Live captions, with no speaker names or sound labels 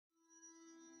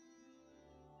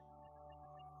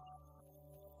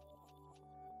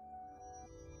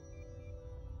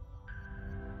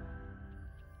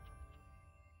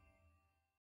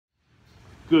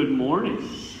Good morning.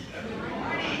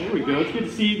 There we go. It's good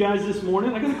to see you guys this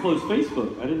morning. I got to close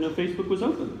Facebook. I didn't know Facebook was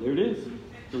open. There it is.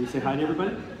 So we say hi to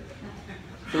everybody.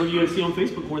 Some of you guys see on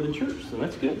Facebook more than church, so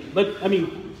that's good. But, I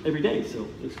mean, every day, so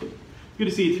it's good. Good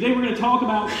to see you. Today we're going to talk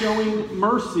about showing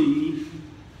mercy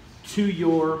to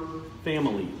your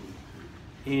family.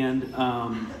 And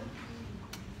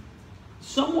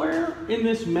somewhere in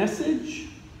this message,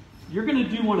 you're going to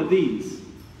do one of these.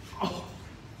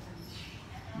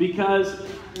 Because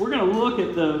we're going to look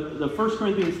at the 1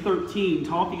 Corinthians 13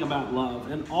 talking about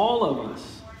love. And all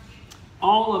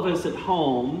of us at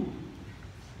home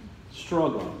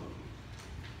struggle.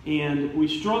 And we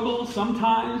struggle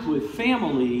sometimes with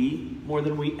family more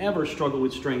than we ever struggle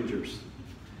with strangers.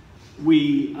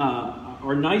 We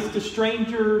are nice to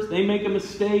strangers, they make a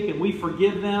mistake, and we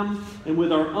forgive them. And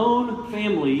with our own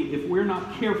family, if we're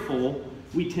not careful,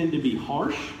 we tend to be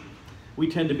harsh. We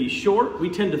tend to be short. We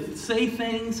tend to say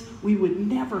things we would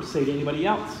never say to anybody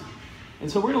else.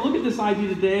 And so we're going to look at this idea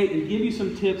today and give you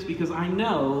some tips, because I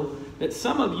know that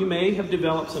some of you may have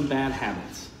developed some bad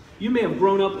habits. You may have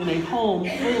grown up in a home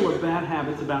full of bad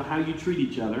habits about how you treat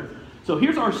each other. So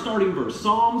here's our starting verse.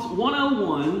 Psalms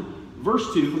 101,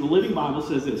 verse 2 from the Living Bible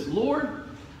says this: Lord,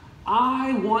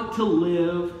 I want to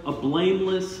live a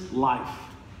blameless life,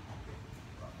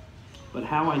 but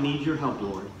how I need your help,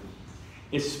 Lord.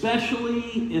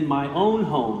 Especially in my own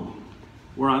home,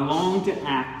 where I long to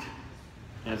act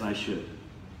as I should.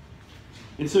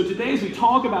 And so today, as we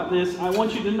talk about this, I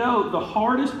want you to know the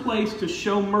hardest place to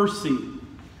show mercy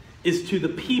is to the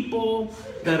people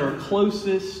that are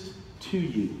closest to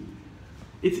you.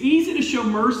 It's easy to show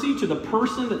mercy to the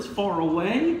person that's far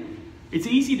away. It's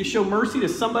easy to show mercy to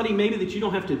somebody maybe that you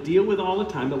don't have to deal with all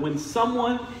the time. But when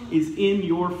someone is in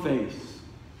your face,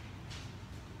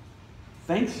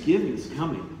 Thanksgiving's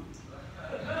coming.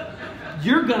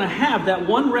 You're going to have that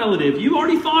one relative. You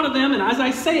already thought of them, and as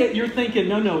I say it, you're thinking,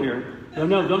 no, Eric.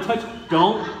 No, don't touch.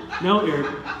 No, Eric.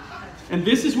 And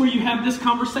this is where you have this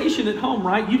conversation at home,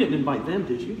 right? You didn't invite them,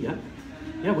 did you?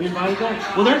 Yeah, we invited them.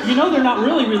 Well, they're not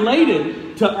really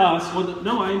related to us. Well,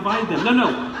 no, I invited them.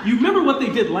 No. You remember what they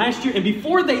did last year? And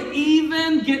before they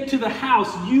even get to the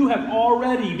house, you have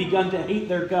already begun to hate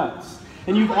their guts.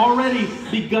 And you've already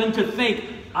begun to think,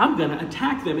 I'm going to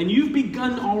attack them. And you've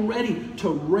begun already to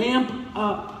ramp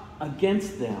up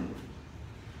against them.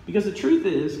 Because the truth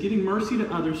is, giving mercy to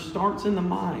others starts in the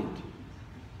mind.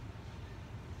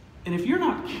 And if you're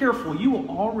not careful, you will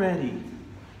already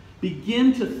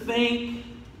begin to think,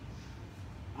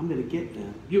 I'm going to get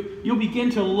them. You'll begin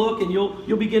to look, and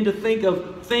you'll begin to think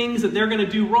of things that they're going to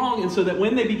do wrong. And so that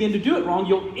when they begin to do it wrong,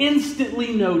 you'll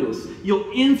instantly notice. You'll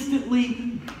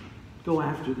instantly go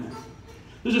after them.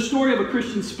 There's a story of a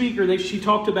Christian speaker. She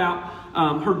talked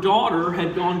about her daughter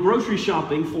had gone grocery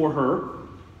shopping for her.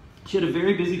 She had a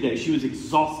very busy day. She was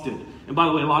exhausted. And by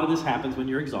the way, a lot of this happens when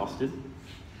you're exhausted.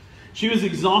 She was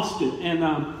exhausted.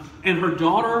 And her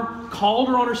daughter called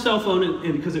her on her cell phone.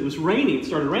 And because it was raining, it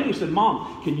started raining. She said,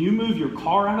 Mom, can you move your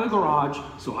car out of the garage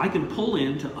so I can pull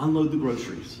in to unload the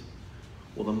groceries?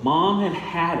 Well, the mom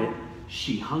had it.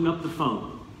 She hung up the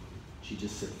phone. She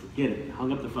just said, forget it.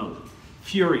 Hung up the phone.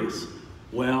 Furious.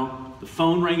 Well, the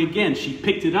phone rang again. She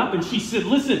picked it up and she said,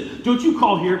 listen, don't you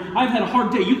call here. I've had a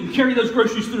hard day. You can carry those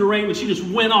groceries through the rain. And she just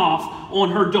went off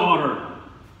on her daughter.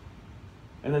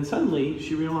 And then suddenly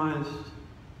she realized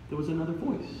there was another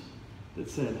voice that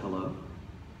said, hello.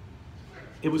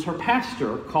 It was her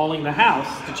pastor calling the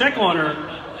house to check on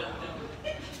her.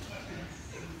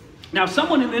 Now,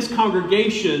 someone in this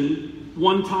congregation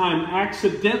one time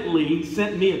accidentally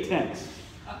sent me a text.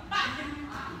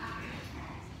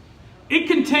 It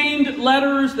contained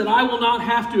letters that I will not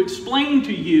have to explain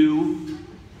to you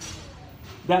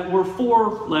that were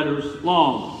 4 letters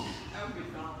long.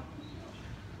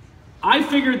 I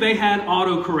figured they had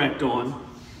autocorrect on.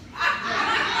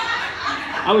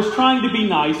 I was trying to be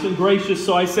nice and gracious,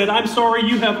 so I said, I'm sorry,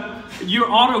 you're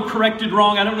auto-corrected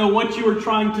wrong. I don't know what you were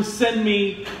trying to send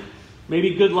me.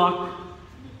 Maybe good luck.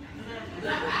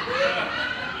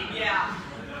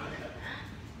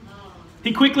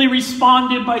 He quickly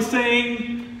responded by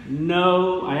saying,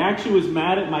 no, I actually was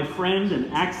mad at my friend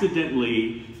and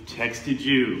accidentally texted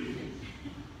you.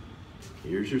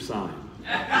 Here's your sign.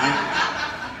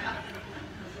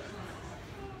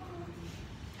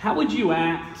 How would you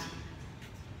act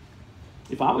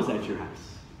if I was at your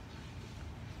house?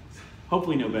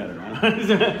 Hopefully no better.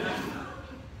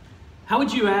 How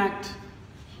would you act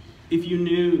if you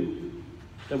knew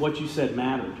that what you said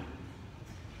mattered?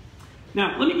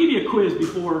 Now, let me give you a quiz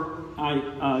before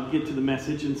I get to the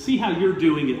message and see how you're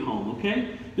doing at home,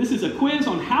 okay? This is a quiz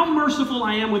on how merciful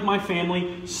I am with my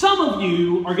family. Some of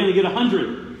you are going to get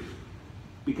 100.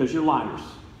 Because you're liars.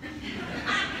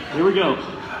 Here we go.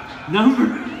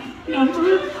 Number.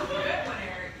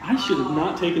 I should have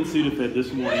not taken Sudafed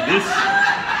this morning. This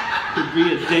could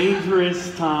be a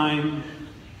dangerous time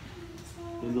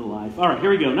in the life. All right, here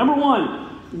we go. Number 1.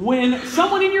 When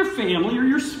someone in your family or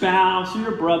your spouse or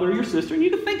your brother or your sister, and you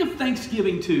can think of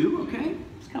Thanksgiving too, okay?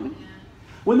 It's coming.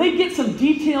 When they get some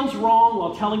details wrong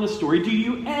while telling a story, do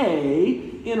you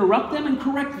A, interrupt them and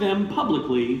correct them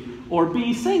publicly, or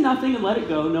B, say nothing and let it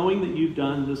go, knowing that you've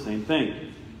done the same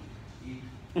thing?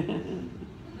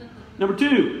 Number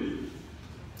 2,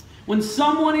 when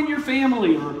someone in your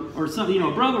family or some,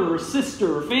 a brother or a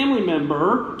sister or family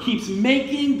member keeps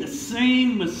making the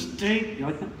same mistake, you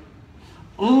like that?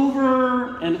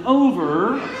 Over and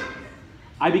over,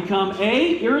 I become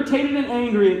A, irritated and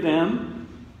angry at them,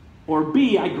 or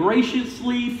B, I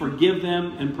graciously forgive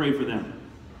them and pray for them.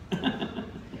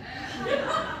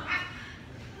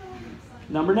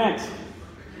 Number next.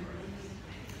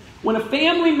 When a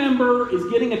family member is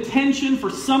getting attention for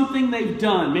something they've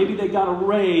done, maybe they got a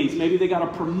raise, maybe they got a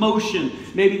promotion,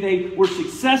 maybe they were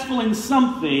successful in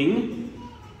something,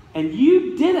 and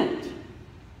you didn't.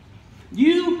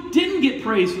 You didn't get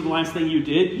praise for the last thing you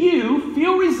did. You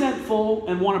feel resentful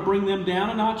and want to bring them down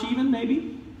a notch even,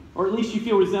 maybe. Or at least you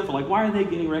feel resentful, like, why are they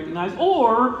getting recognized?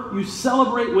 Or you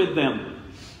celebrate with them.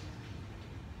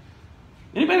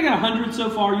 Anybody got 100 so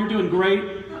far? You're doing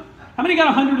great. How many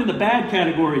got 100 in the bad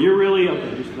category? You're really,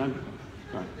 okay. All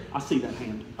right, I see that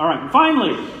hand. All right, and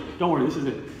finally, don't worry, this is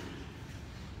it.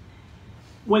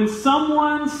 When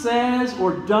someone says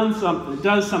or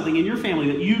does something in your family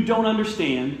that you don't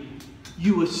understand,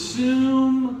 you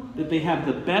assume that they have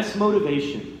the best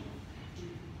motivation,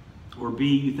 or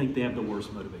B, you think they have the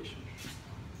worst motivation.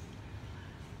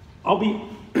 I'll be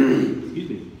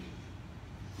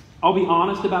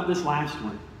honest about this last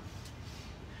one.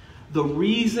 The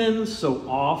reason so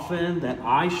often that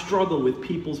I struggle with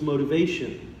people's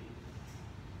motivation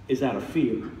is out of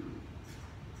fear.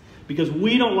 Because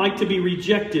we don't like to be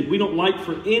rejected. We don't like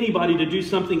for anybody to do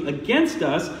something against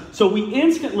us. So we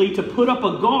instantly, to put up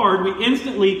a guard, we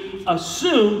instantly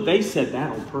assume they said that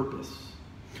on purpose.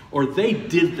 Or they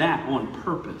did that on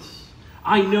purpose.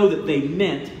 I know that they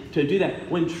meant to do that,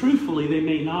 when truthfully they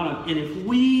may not have. And if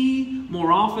we,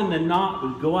 more often than not,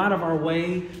 would go out of our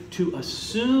way to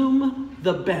assume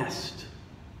the best,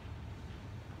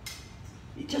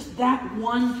 just that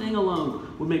one thing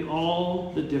alone would make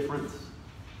all the difference.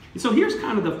 And so here's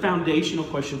kind of the foundational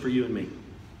question for you and me.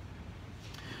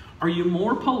 Are you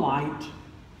more polite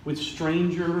with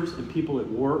strangers and people at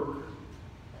work,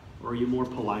 or are you more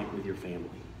polite with your family?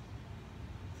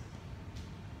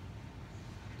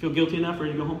 Feel guilty enough,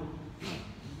 ready to go home?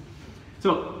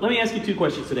 So let me ask you 2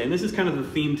 questions today, and this is kind of the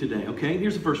theme today, okay?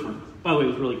 Here's the first one. By the way, it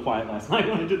was really quiet last night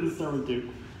when I did this sermon too.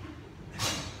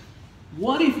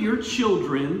 What if your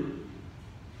children,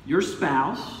 your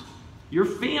spouse, your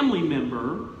family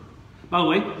member... By the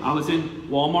way, I was in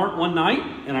Walmart one night,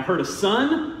 and I heard a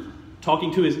son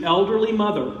talking to his elderly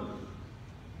mother,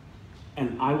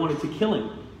 and I wanted to kill him.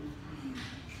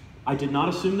 I did not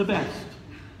assume the best.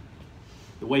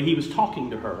 The way he was talking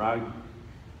to her, I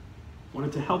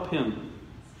wanted to help him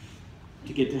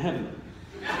to get to heaven.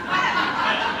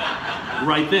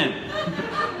 Right then.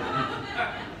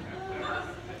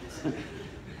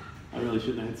 I really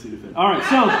shouldn't have had Sudafed. All right,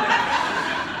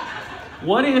 so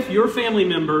what if your family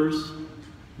members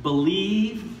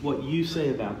believe what you say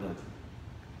about them?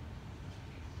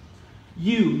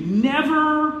 You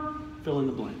never fill in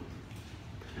the blank.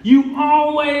 You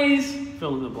always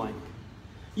fill in the blank.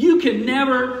 You can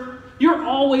never, you're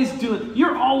always doing,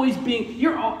 you're always being,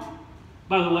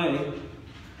 by the way,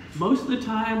 most of the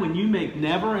time when you make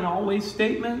never and always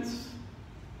statements,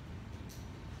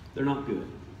 they're not good.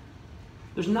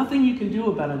 There's nothing you can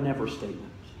do about a never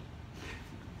statement.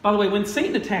 By the way, when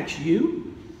Satan attacks you,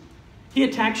 he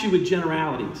attacks you with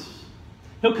generalities.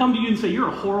 He'll come to you and say, you're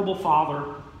a horrible father.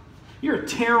 You're a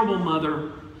terrible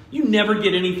mother. You never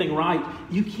get anything right.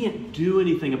 You can't do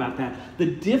anything about that. The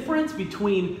difference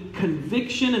between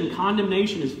conviction and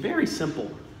condemnation is very simple.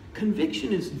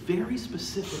 Conviction is very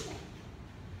specific.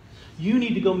 You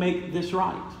need to go make this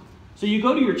right. So you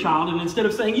go to your child, and instead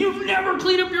of saying, you've never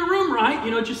cleaned up your room right,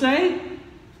 you know what you say?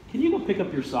 Can you go pick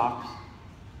up your socks?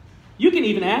 You can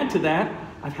even add to that,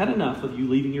 I've had enough of you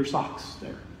leaving your socks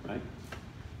there, right?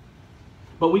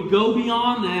 But we go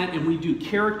beyond that, and we do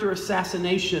character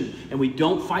assassination, and we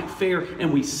don't fight fair,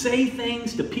 and we say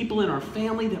things to people in our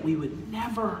family that we would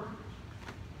never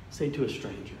say to a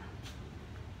stranger.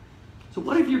 So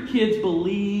what if your kids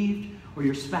believed, or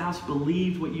your spouse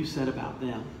believed what you said about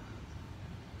them?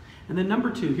 And then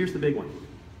number 2, here's the big one.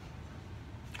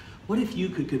 What if you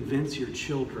could convince your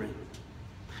children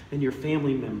and your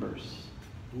family members,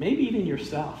 maybe even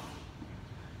yourself,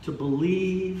 to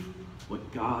believe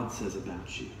what God says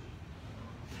about you?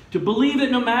 To believe that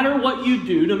no matter what you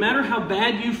do, no matter how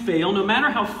bad you fail, no matter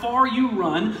how far you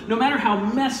run, no matter how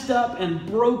messed up and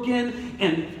broken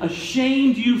and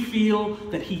ashamed you feel,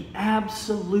 that He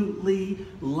absolutely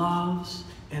loves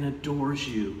and adores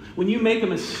you. When you make a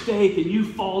mistake and you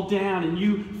fall down and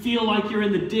you feel like you're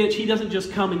in the ditch, He doesn't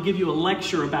just come and give you a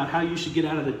lecture about how you should get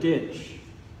out of the ditch.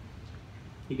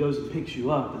 He goes and picks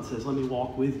you up and says, let me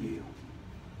walk with you.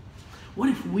 What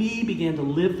if we began to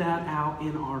live that out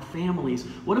in our families?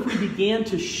 What if we began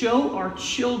to show our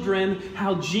children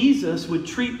how Jesus would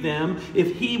treat them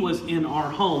if He was in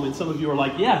our home? And some of you are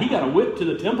like, yeah, He got a whip to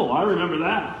the temple. I remember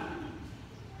that.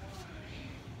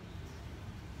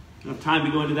 I don't have time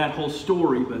to go into that whole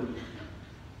story, but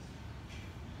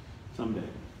someday.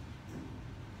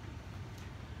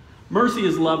 Mercy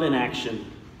is love in action.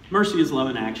 Mercy is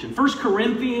love in action. 1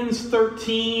 Corinthians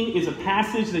 13 is a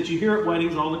passage that you hear at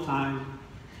weddings all the time.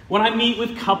 When I meet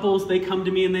with couples, they come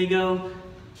to me and they go,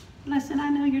 listen, I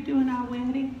know you're doing our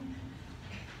wedding.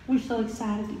 We're so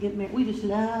excited to get married. We just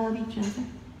love each other.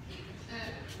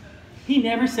 He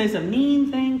never says a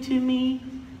mean thing to me.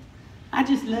 I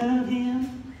just love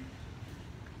him.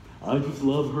 I just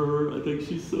love her. I think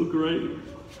she's so great.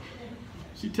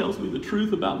 She tells me the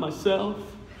truth about myself.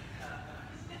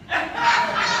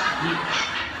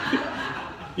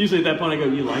 Usually at that point I go,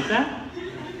 you like that?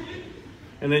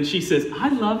 And then she says, I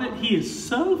love it. He is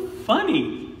so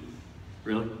funny.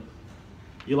 Really?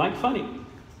 You like funny?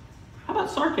 How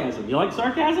about sarcasm? You like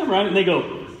sarcasm, right? And they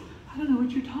go, I don't know what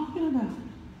you're talking about.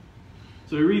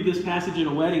 So we read this passage in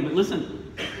a wedding, but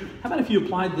listen, how about if you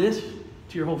applied this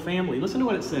to your whole family? Listen to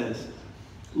what it says.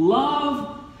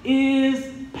 Love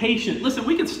is patient. Listen,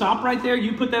 we could stop right there.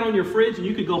 You put that on your fridge and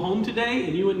you could go home today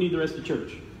and you wouldn't need the rest of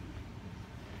church.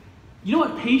 You know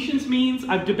what patience means?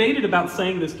 I've debated about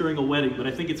saying this during a wedding, but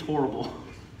I think it's horrible.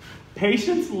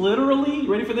 Patience, literally,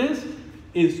 you ready for this?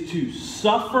 Is to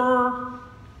suffer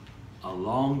a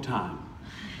long time.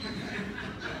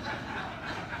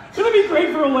 Wouldn't it be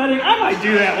great for a wedding? I might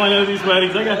do that one of these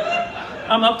weddings.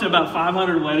 I'm up to about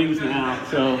 500 weddings now,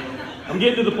 so I'm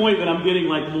getting to the point that I'm getting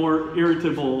like more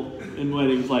irritable in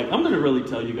weddings. Like, I'm going to really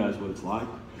tell you guys what it's like.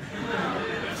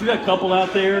 See that couple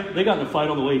out there? They got in a fight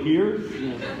on the way here.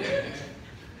 Yeah.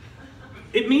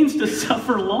 It means to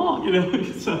suffer long, you know.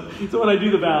 So when I do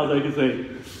the vows, I can say,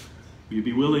 will you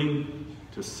be willing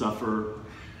to suffer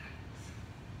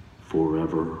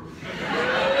forever?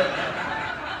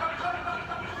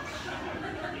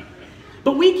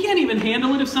 But we can't even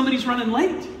handle it if somebody's running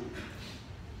late.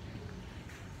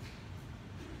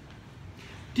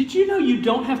 Did you know you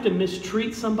don't have to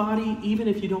mistreat somebody even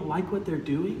if you don't like what they're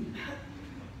doing?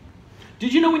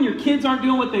 Did you know when your kids aren't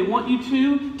doing what they want you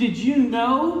to? Did you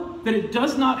know that it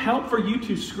does not help for you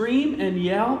to scream and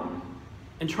yell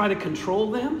and try to control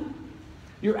them?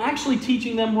 You're actually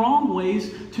teaching them wrong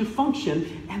ways to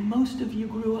function, and most of you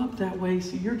grew up that way,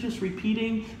 so you're just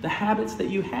repeating the habits that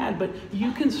you had, but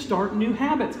you can start new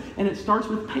habits, and it starts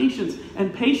with patience.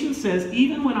 And patience says,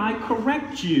 even when I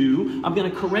correct you, I'm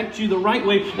going to correct you the right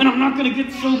way, and I'm not going to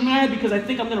get so mad because I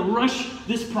think I'm going to rush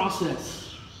this process.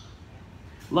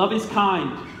 Love is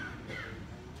kind.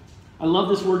 I love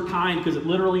this word kind because it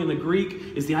literally in the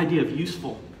Greek is the idea of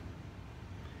useful.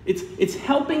 It's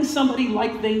helping somebody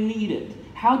like they need it.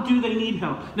 How do they need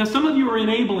help? Now, some of you are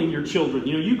enabling your children.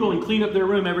 You know, you go and clean up their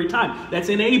room every time. That's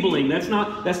enabling. That's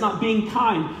not being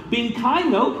kind. Being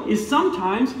kind, though, is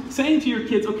sometimes saying to your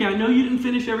kids, okay, I know you didn't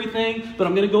finish everything, but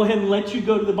I'm going to go ahead and let you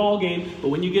go to the ball game. But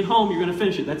when you get home, you're going to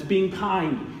finish it. That's being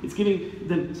kind. It's giving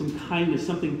them some kindness,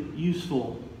 something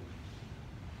useful.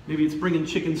 Maybe it's bringing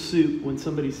chicken soup when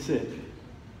somebody's sick.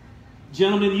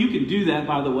 Gentlemen, you can do that,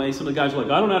 by the way. Some of the guys are like,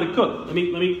 I don't know how to cook. I'm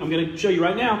going to show you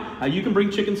right now how you can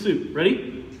bring chicken soup. Ready?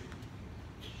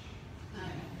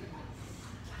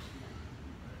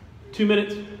 2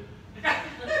 minutes.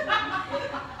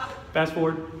 Fast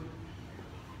forward.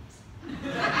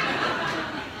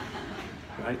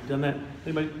 Right, done that?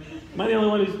 Anybody? Am I the only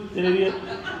one who's an idiot?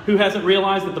 Who hasn't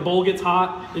realized that the bowl gets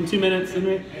hot in 2 minutes?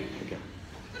 Okay.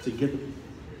 So you get the...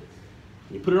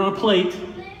 You put it on a plate,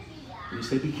 and you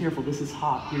say, be careful, this is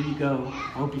hot. Here you go.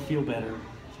 I hope you feel better.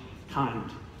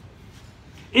 Kind.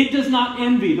 It does not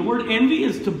envy. The word envy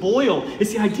is to boil.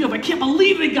 It's the idea of, I can't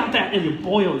believe they got that, and you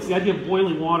boil. It's the idea of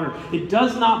boiling water. It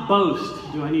does not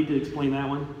boast. Do I need to explain that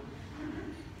one?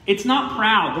 It's not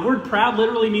proud. The word proud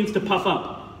literally means to puff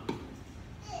up.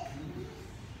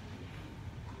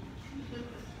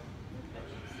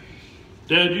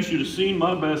 Dad, you should have seen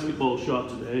my basketball shot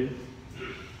today.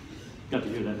 Got to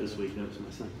hear that this week. That was my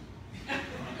son.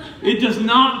 It does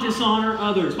not dishonor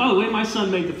others. By the way, my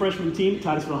son made the freshman team at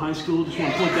Titusville High School. Just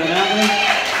want to point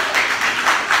that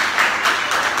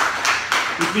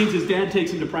out. Which means his dad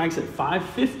takes him to practice at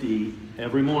 5:50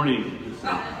 every morning.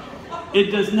 It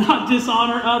does not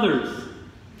dishonor others.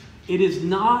 It is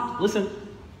not, listen,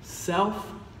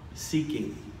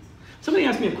 self-seeking. Somebody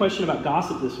asked me a question about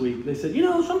gossip this week. They said,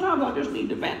 sometimes I just need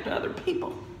to vent to other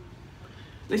people.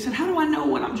 They said, how do I know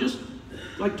when I'm just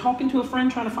like talking to a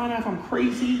friend trying to find out if I'm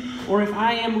crazy or if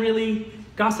I am really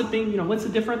gossiping? What's the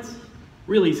difference?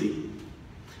 Real easy.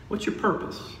 What's your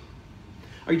purpose?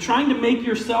 Are you trying to make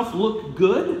yourself look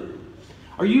good?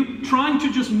 Are you trying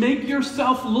to just make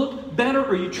yourself look better? Or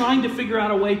are you trying to figure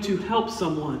out a way to help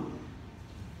someone?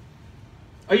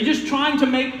 Are you just trying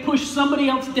to push somebody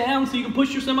else down so you can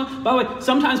push yourself up? By the way,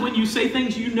 sometimes when you say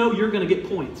things, you're going to get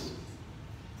points.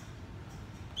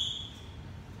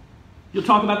 You'll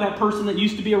talk about that person that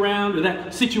used to be around or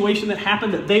that situation that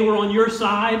happened that they were on your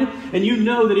side, and you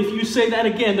know that if you say that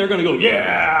again, they're going to go,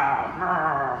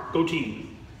 yeah, go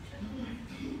team.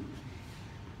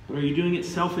 Or are you doing it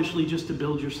selfishly just to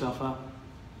build yourself up?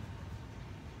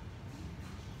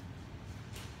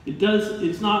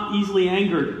 It's not easily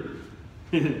angered.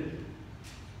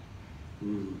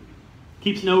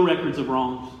 Keeps no records of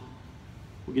wrongs.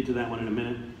 We'll get to that one in a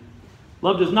minute.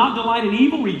 Love does not delight in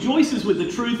evil, rejoices with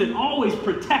the truth, and always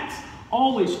protects,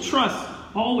 always trusts,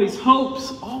 always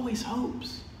hopes,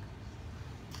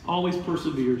 always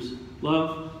perseveres.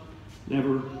 Love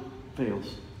never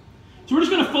fails. So we're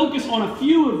just going to focus on a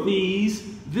few of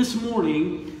these this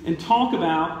morning and talk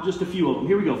about just a few of them.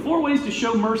 Here we go. 4 ways to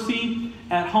show mercy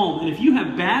at home. And if you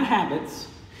have bad habits,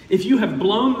 if you have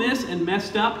blown this and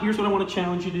messed up, here's what I want to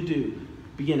challenge you to do.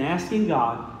 Begin asking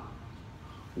God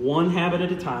one habit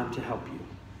at a time to help you.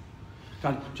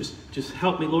 God, just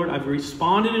help me, Lord. I've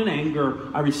responded in anger.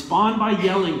 I respond by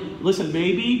yelling. Listen,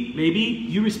 maybe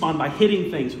you respond by hitting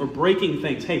things or breaking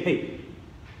things. Hey,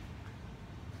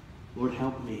 Lord,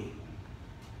 help me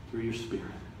through your Spirit.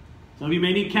 Some of you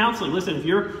may need counseling. Listen, if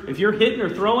you're hitting or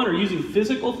throwing or using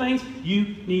physical things,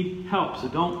 you need help. So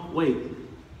don't wait.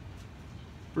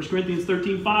 1 Corinthians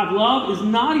 13:5. Love is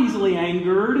not easily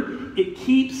angered. It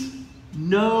keeps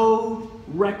no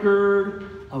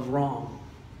record of wrong.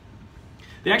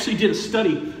 They actually did a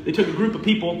study. They took a group of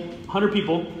people, 100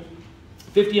 people,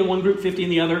 50 in one group, 50 in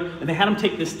the other, and they had them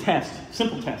take this test,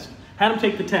 simple test. Had them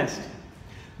take the test.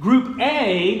 Group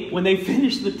A, when they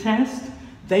finished the test,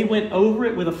 they went over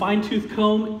it with a fine-tooth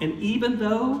comb, and even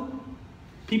though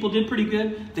people did pretty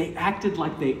good, they acted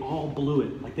like they all blew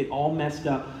it, like they all messed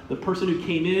up. The person who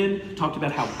came in talked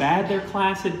about how bad their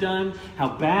class had done, how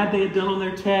bad they had done on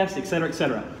their test, etc.,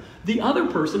 etc. The other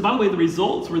person, by the way, the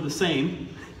results were the same.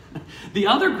 The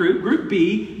other group, Group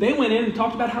B, they went in and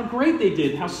talked about how great they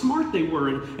did, how smart they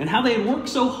were, and how they had worked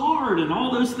so hard and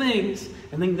all those things.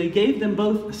 And then they gave them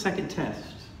both a second test.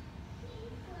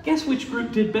 Guess which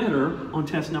group did better on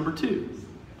test number 2?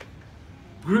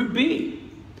 Group B.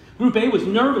 Group A was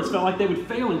nervous, felt like they would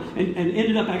fail, and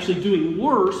ended up actually doing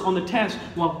worse on the test,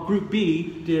 while Group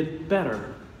B did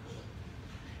better.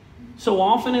 So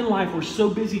often in life, we're so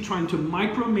busy trying to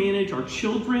micromanage our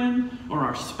children or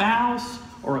our spouse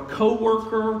or a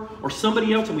coworker or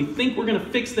somebody else, and we think we're going to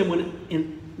fix them when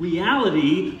in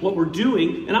reality, what we're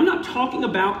doing, and I'm not talking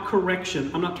about correction,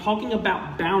 I'm not talking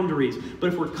about boundaries,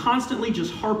 but if we're constantly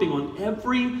just harping on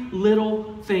every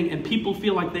little thing and people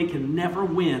feel like they can never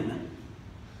win,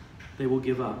 they will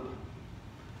give up.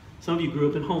 Some of you grew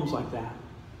up in homes like that,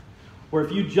 where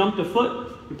if you jumped a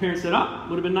foot, your parents said, oh,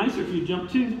 would have been nicer if you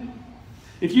jumped 2.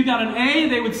 If you got an A,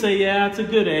 they would say, yeah, it's a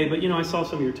good A, but I saw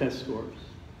some of your test scores.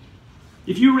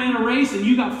 If you ran a race and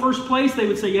you got first place, they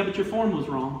would say, yeah, but your form was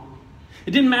wrong.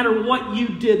 It didn't matter what you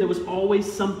did, there was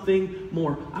always something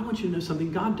more. I want you to know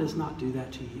something. God does not do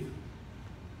that to you.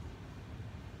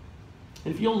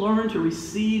 And if you'll learn to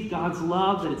receive God's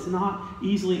love, that it's not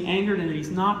easily angered and that He's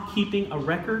not keeping a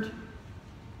record,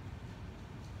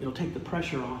 it'll take the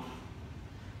pressure off.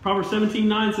 Proverbs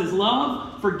 17:9 says,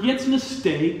 love forgets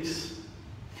mistakes.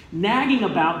 Nagging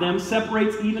about them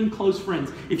separates even close friends.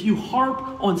 If you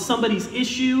harp on somebody's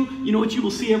issue, you know what you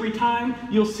will see every time?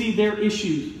 You'll see their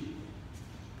issues.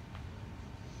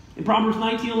 In Proverbs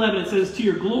 19:11, it says, to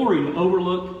your glory to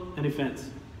overlook an offense.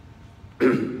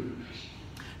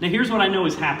 Now here's what I know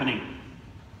is happening.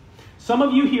 Some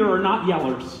of you here are not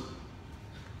yellers.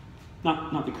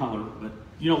 Not the color, but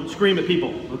you don't scream at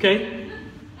people, okay?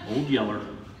 Old yeller.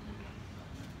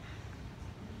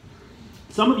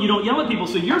 Some of you don't yell at people,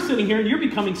 so you're sitting here and you're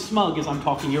becoming smug as I'm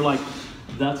talking. You're like,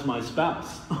 that's my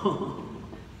spouse.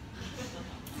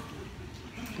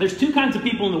 There's two kinds of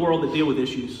people in the world that deal with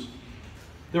issues.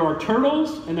 There are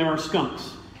turtles and there are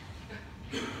skunks.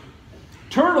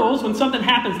 Turtles, when something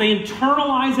happens, they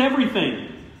internalize everything.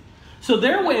 So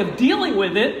their way of dealing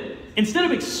with it, instead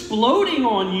of exploding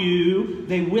on you,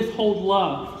 they withhold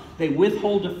love. They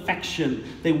withhold affection.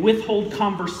 They withhold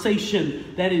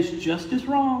conversation that is just as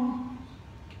wrong.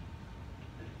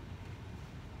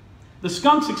 The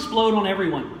skunks explode on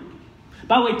everyone.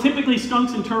 By the way, typically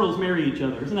skunks and turtles marry each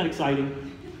other. Isn't that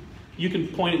exciting? You can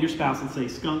point at your spouse and say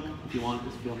skunk if you want.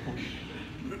 Just feel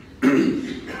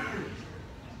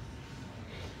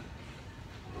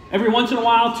Every once in a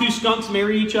while, two skunks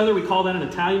marry each other. We call that an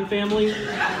Italian family.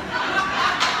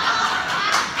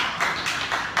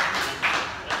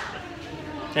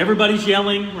 Everybody's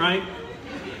yelling, right?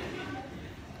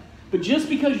 But just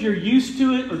because you're used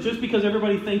to it, or just because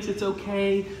everybody thinks it's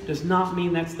okay, does not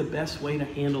mean that's the best way to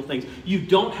handle things. You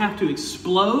don't have to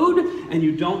explode, and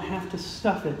you don't have to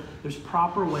stuff it. There's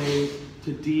proper ways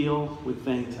to deal with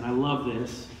things, and I love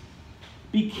this.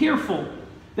 Be careful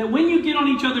that when you get on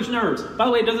each other's nerves, by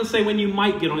the way, it doesn't say when you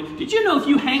might get on it. Did you know if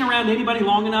you hang around anybody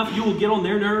long enough, you will get on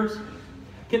their nerves?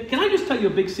 Can I just tell you a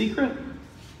big secret?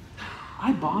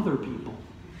 I bother people.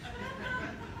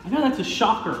 I know that's a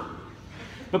shocker.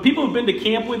 But people who've been to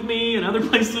camp with me and other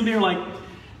places with me are like,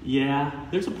 yeah,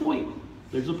 there's a point.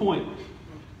 There's a point.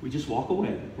 We just walk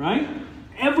away, right?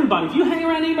 Everybody, if you hang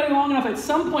around anybody long enough, at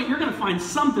some point you're going to find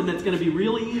something that's going to be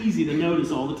really easy to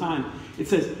notice all the time. It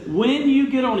says, when you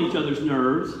get on each other's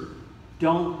nerves,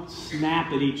 don't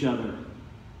snap at each other.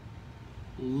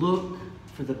 Look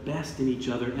for the best in each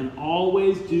other and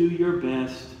always do your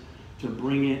best to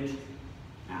bring it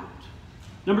out.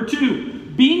 Number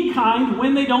 2, being kind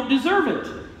when they don't deserve it.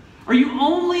 Are you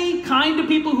only kind to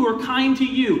people who are kind to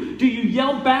you? Do you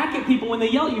yell back at people when they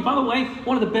yell at you? By the way,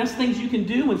 one of the best things you can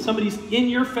do when somebody's in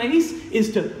your face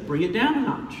is to bring it down a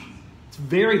notch. It's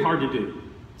very hard to do.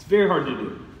 It's very hard to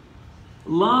do.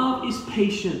 Love is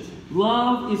patient.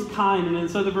 Love is kind. And in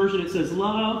this other version it says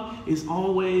love is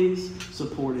always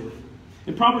supportive.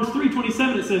 In Proverbs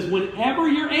 3:27 it says, whenever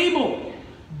you're able,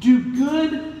 do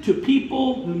good to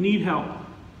people who need help.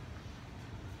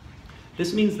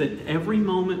 This means that every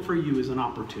moment for you is an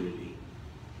opportunity.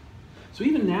 So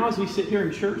even now as we sit here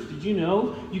in church, did you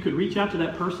know you could reach out to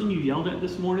that person you yelled at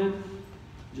this morning?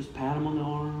 Just pat them on the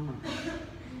arm.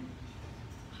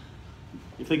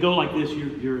 If they go like this,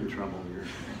 you're in trouble.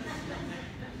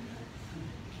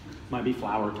 Might be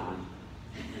flower time.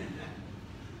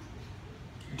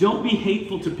 Don't be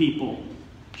hateful to people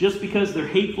just because they're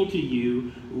hateful to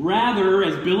you. Rather,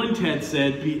 as Bill and Ted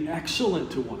said, be excellent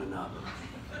to one another.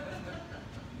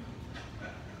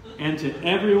 And to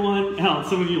everyone else.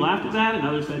 Some of you laughed at that, and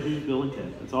others said, who's Bill and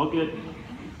Ted? That's all good.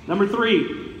 Number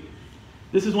 3.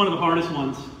 This is one of the hardest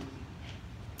ones.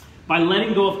 By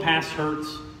letting go of past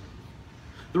hurts.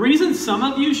 The reason some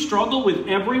of you struggle with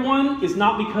everyone is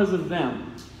not because of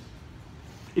them.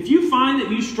 If you find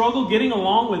that you struggle getting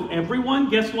along with everyone,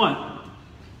 guess what?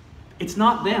 It's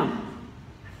not them.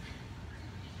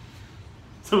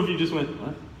 Some of you just went,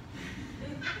 what?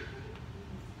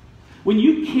 When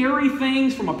you carry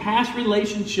things from a past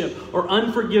relationship or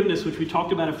unforgiveness, which we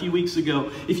talked about a few weeks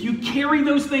ago, if you carry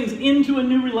those things into a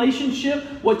new relationship,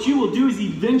 what you will do is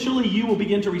eventually you will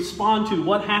begin to respond to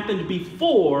what happened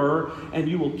before, and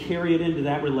you will carry it into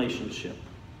that relationship.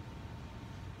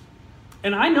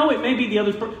 And I know it may be the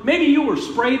other person. Maybe you were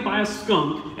sprayed by a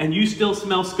skunk and you still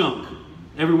smell skunk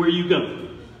everywhere you go.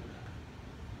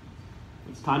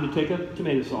 It's time to take a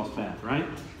tomato sauce bath, right?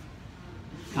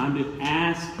 It's time to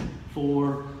ask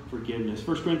for forgiveness.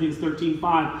 1 Corinthians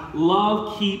 13:5.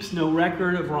 Love keeps no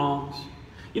record of wrongs.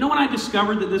 You know when I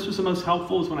discovered that this was the most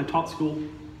helpful was when I taught school?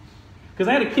 Because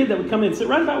I had a kid that would come in and sit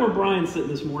right about where Brian's sitting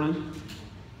this morning.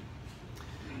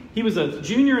 He was a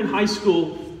junior in high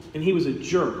school and he was a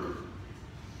jerk.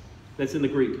 That's in the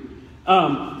Greek.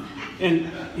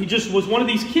 And he just was one of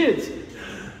these kids.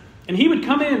 And he would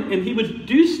come in and he would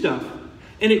do stuff.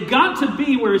 And it got to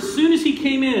be where as soon as he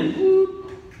came in,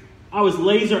 whoop, I was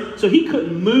laser, so he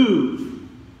couldn't move.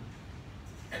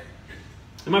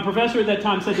 And my professor at that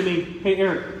time said to me, hey,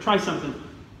 Eric, try something.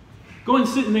 Go and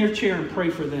sit in their chair and pray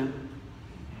for them.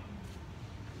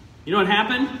 You know what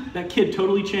happened? That kid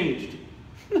totally changed.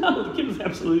 No, the kid was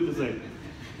absolutely the same.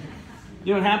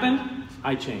 You know what happened?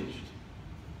 I changed.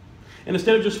 And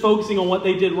instead of just focusing on what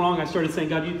they did wrong, I started saying,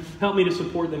 God, you help me to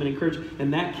support them and encourage them.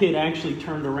 And that kid actually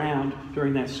turned around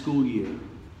during that school year.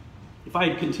 If I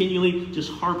had continually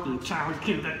just harped on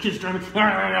that kid's driving.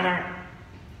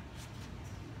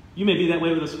 You may be that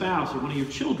way with a spouse or one of your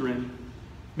children.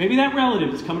 Maybe that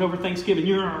relative is coming over Thanksgiving.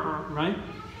 You're right?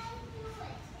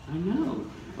 I know.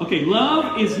 Okay,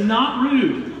 love is not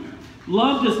rude.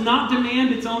 Love does not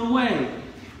demand its own way.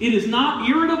 It is not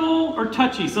irritable or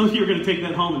touchy. Some of you are going to take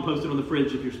that home and post it on the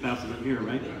fridge if your spouse isn't here,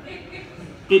 right?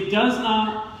 It does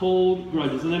not hold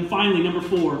grudges. And then finally, number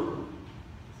 4.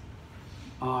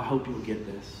 Oh, I hope you'll get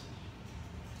this.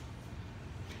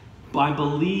 By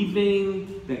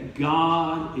believing that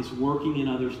God is working in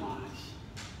others' lives.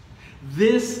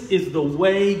 This is the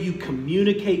way you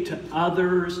communicate to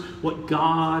others what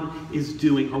God is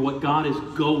doing or what God is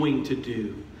going to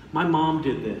do. My mom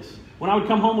did this. When I would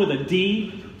come home with a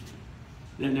D,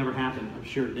 that never happened. I'm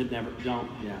sure it never,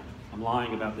 yeah, I'm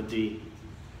lying about the D.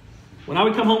 When I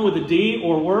would come home with a D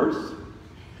or worse,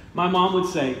 my mom would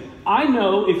say, I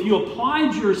know if you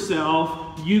applied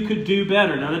yourself, you could do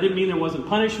better. Now, that didn't mean there wasn't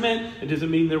punishment. It doesn't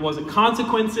mean there wasn't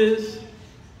consequences.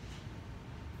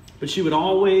 But she would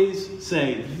always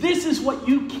say, this is what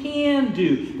you can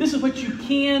do. This is what you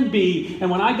can be.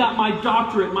 And when I got my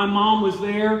doctorate, my mom was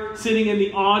there sitting in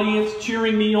the audience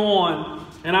cheering me on.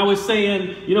 And I was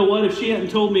saying, you know what? If she hadn't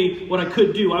told me what I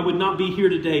could do, I would not be here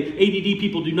today. ADD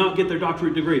people do not get their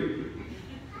doctorate degree.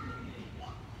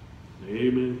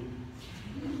 Amen.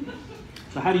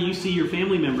 So how do you see your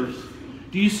family members?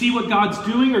 Do you see what God's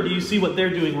doing or do you see what they're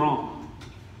doing wrong?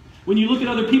 When you look at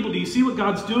other people, do you see what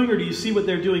God's doing or do you see what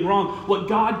they're doing wrong? What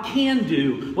God can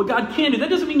do. What God can do. That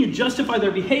doesn't mean you justify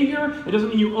their behavior. It doesn't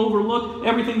mean you overlook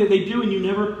everything that they do and you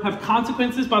never have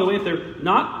consequences. By the way, if they're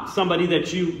not somebody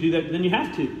that you do that, then you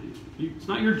have to. It's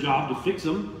not your job to fix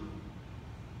them.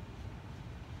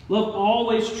 Love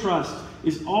always trusts,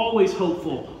 is always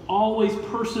hopeful, always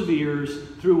perseveres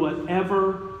through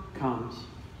whatever comes.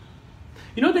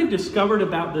 You know what they've discovered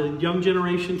about the young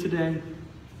generation today?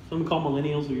 Some call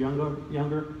millennials or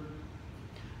younger.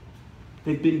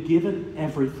 They've been given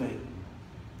everything.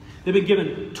 They've been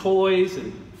given toys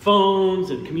and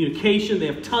phones and communication. They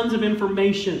have tons of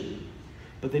information,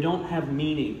 but they don't have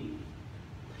meaning.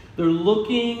 They're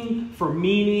looking for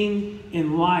meaning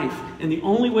in life. And the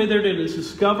only way they're going to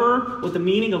discover what the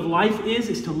meaning of life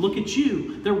is to look at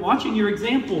you. They're watching your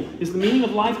example. Is the meaning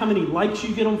of life how many likes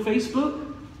you get on Facebook?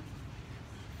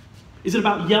 Is it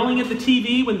about yelling at the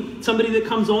TV when somebody that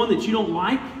comes on that you don't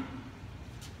like?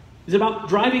 Is it about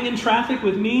driving in traffic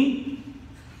with me?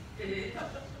 Do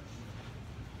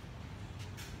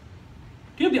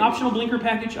you have the optional blinker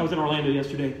package? I was in Orlando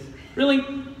yesterday. Really?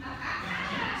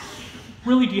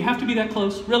 Really? Do you have to be that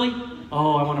close? Really?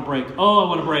 Oh, I want to brake. Oh, I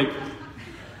want to brake.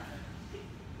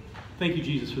 Thank you,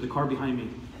 Jesus, for the car behind me.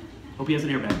 Hope he has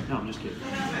an airbag. No, I'm just kidding.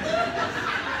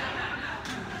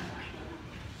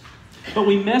 But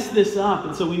we mess this up,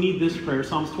 and so we need this prayer.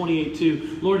 Psalms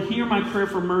 28:2. Lord, hear my prayer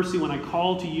for mercy when I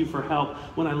call to you for help,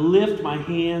 when I lift my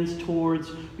hands towards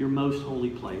your most holy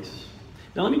place.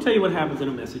 Now let me tell you what happens in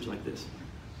a message like this.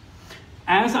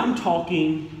 As I'm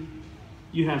talking,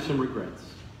 you have some regrets.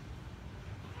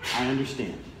 I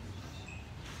understand.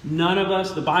 None of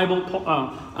us, the Bible,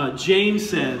 James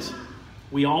says,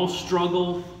 we all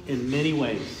struggle in many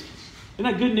ways. Isn't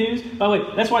that good news? By the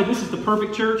way, that's why this is the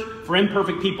perfect church for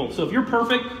imperfect people. So if you're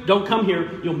perfect, don't come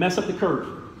here. You'll mess up the curve.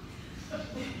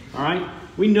 All right?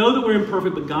 We know that we're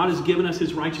imperfect, but God has given us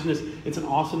his righteousness. It's an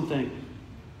awesome thing.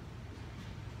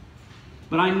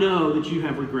 But I know that you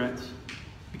have regrets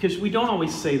because we don't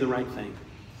always say the right thing.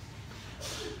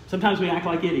 Sometimes we act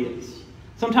like idiots.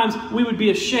 Sometimes we would be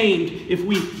ashamed if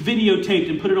we videotaped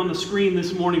and put it on the screen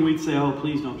this morning. We'd say, oh,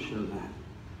 please don't show that.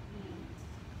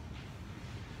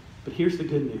 But here's the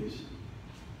good news.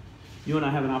 You and I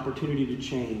have an opportunity to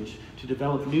change, to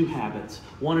develop new habits,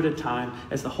 one at a time.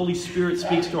 As the Holy Spirit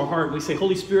speaks to our heart, we say,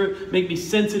 Holy Spirit, make me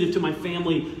sensitive to my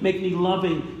family, make me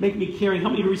loving, make me caring,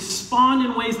 help me to respond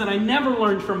in ways that I never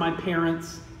learned from my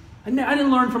parents. I didn't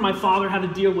learn from my father how to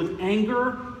deal with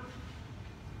anger.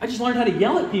 I just learned how to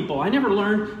yell at people. I never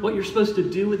learned what you're supposed to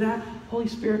do with that. Holy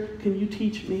Spirit, can you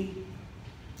teach me?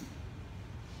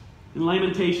 In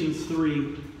Lamentations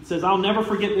 3, it says, I'll never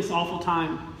forget this awful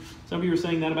time. Some of you were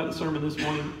saying that about the sermon this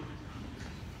morning.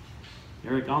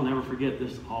 Eric, I'll never forget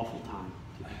this awful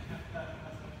time.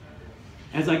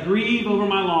 As I grieve over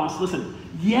my loss, listen,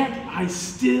 yet I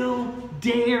still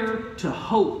dare to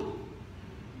hope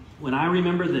when I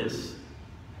remember this.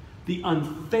 The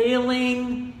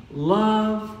unfailing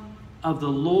love of the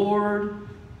Lord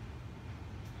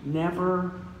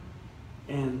never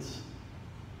ends.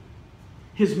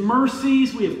 His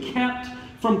mercies we have kept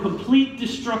from complete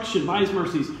destruction by his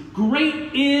mercies.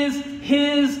 Great is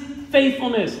his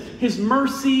faithfulness. His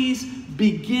mercies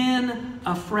begin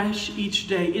afresh each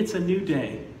day. It's a new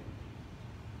day.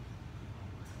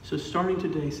 So starting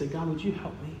today, say, God, would you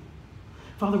help me?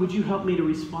 Father, would you help me to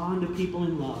respond to people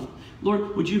in love?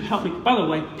 Lord, would you help me? By the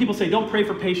way, people say, don't pray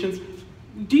for patience.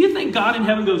 Do you think God in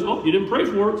heaven goes, oh, you didn't pray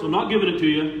for it, so I'm not giving it to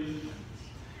you?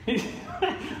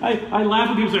 I laugh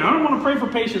when people say, I don't want to pray for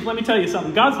patience. Let me tell you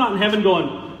something. God's not in heaven going,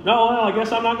 no, well, I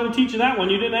guess I'm not going to teach you that one.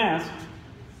 You didn't ask.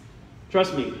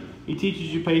 Trust me, he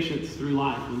teaches you patience through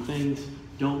life when things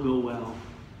don't go well.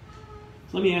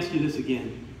 So let me ask you this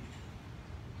again.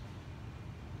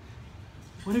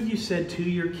 What have you said to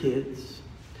your kids,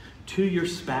 to your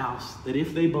spouse, that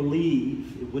if they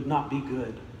believe, it would not be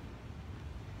good?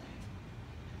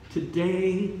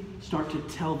 Today, start to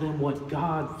tell them what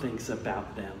God thinks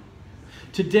about them.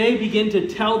 Today, begin to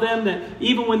tell them that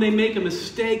even when they make a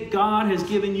mistake, God has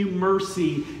given you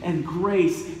mercy and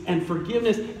grace and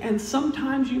forgiveness. And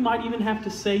sometimes you might even have to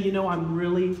say, you know, I'm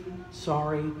really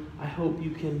sorry. I hope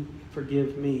you can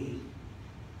forgive me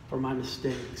for my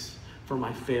mistakes, for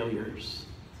my failures.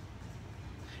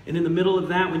 And in the middle of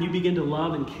that, when you begin to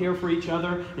love and care for each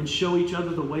other and show each other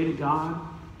the way to God,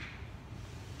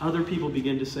 other people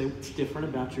begin to say, what's different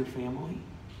about your family?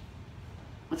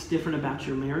 What's different about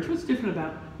your marriage? What's different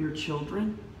about your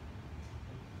children?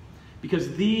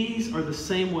 Because these are the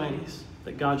same ways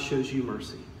that God shows you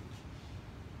mercy.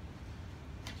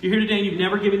 If you're here today and you've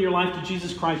never given your life to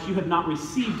Jesus Christ, you have not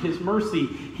received his mercy.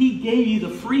 He gave you the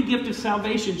free gift of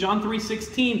salvation, John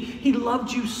 3:16. He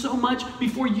loved you so much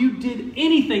before you did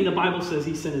anything, the Bible says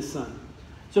he sent his son.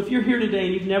 So if you're here today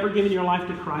and you've never given your life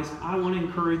to Christ, I want to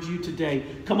encourage you today.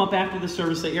 Come up after the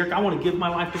service, say, Eric, I want to give my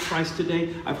life to Christ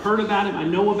today. I've heard about him, I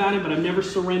know about him, but I've never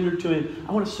surrendered to him.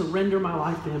 I want to surrender my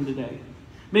life to him today.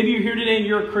 Maybe you're here today and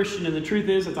you're a Christian, and the truth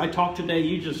is, as I talk today,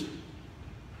 you just,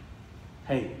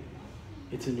 hey,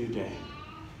 it's a new day.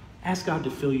 Ask God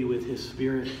to fill you with his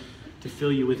Spirit, to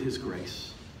fill you with his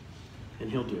grace, and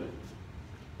he'll do it.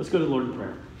 Let's go to the Lord in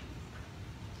prayer.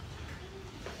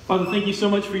 Father, thank you so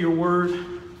much for your word.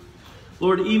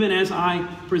 Lord, even as I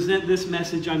present this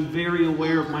message, I'm very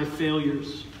aware of my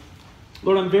failures.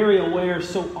 Lord, I'm very aware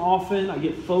so often I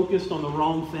get focused on the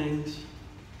wrong things.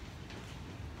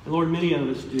 And Lord, many of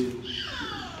us do.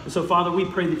 And so, Father, we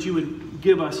pray that you would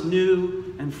give us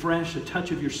new and fresh a touch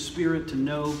of your Spirit to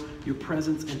know your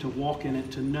presence and to walk in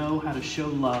it, to know how to show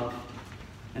love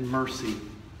and mercy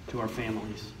to our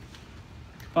families.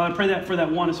 Father, I pray that for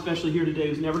that one, especially here today,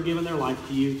 who's never given their life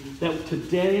to you, that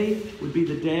today would be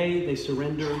the day they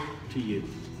surrender to you.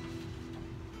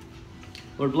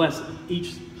 Lord, bless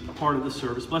each part of the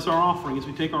service. Bless our offering as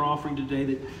we take our offering today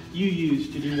that you use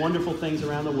to do wonderful things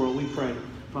around the world. We pray,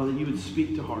 Father, that you would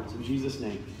speak to hearts. In Jesus'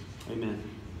 name, amen.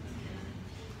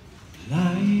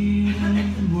 Light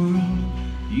of the world,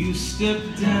 you step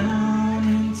down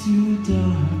into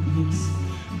darkness.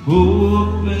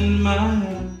 Open my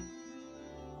eyes.